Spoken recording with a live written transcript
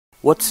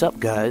What's up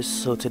guys,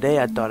 so today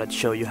I thought I'd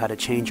show you how to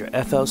change your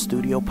FL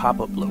Studio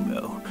pop-up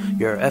logo.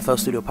 Your FL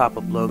Studio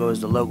pop-up logo is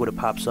the logo that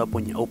pops up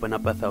when you open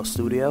up FL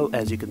Studio.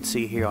 As you can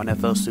see here on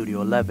FL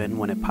Studio 11,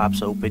 when it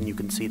pops open you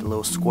can see the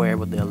little square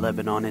with the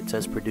 11 on it,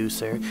 says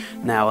producer.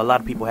 Now a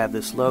lot of people have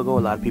this logo, a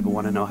lot of people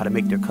want to know how to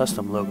make their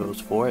custom logos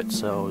for it,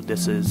 so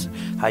this is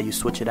how you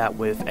switch it out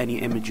with any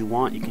image you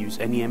want. You can use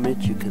any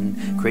image, you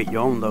can create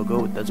your own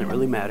logo, it doesn't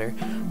really matter,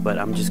 but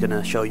I'm just going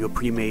to show you a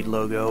pre-made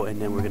logo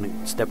and then we're going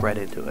to step right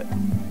into it.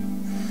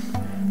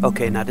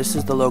 Okay, now this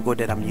is the logo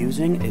that I'm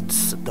using.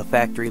 It's the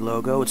factory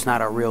logo. It's not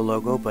our real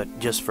logo, but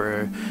just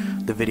for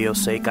the video's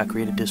sake, I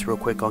created this real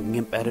quick on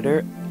GIMP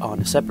Editor.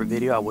 On a separate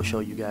video, I will show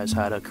you guys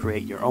how to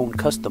create your own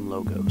custom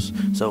logos,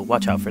 so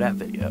watch out for that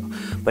video.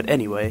 But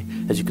anyway,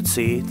 as you can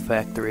see,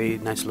 factory,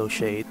 nice little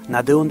shade.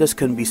 Now doing this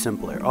couldn't be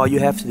simpler. All you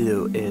have to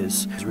do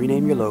is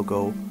rename your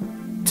logo,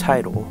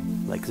 title,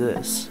 like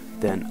this,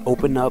 then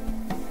open up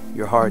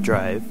your hard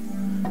drive,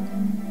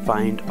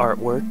 find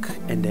artwork,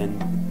 and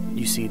then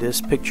you see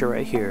this picture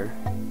right here,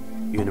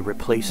 you're going to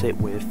replace it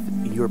with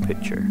your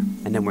picture,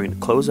 and then we're going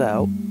to close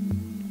out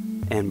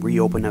and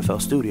reopen FL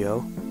Studio,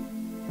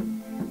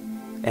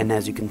 and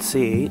as you can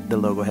see, the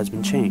logo has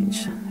been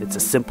changed. It's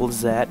as simple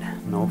as that,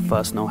 no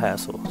fuss, no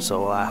hassle.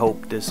 So I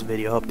hope this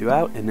video helped you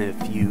out, and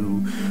if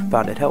you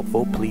found it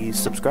helpful, please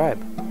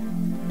subscribe.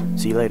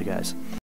 See you later guys.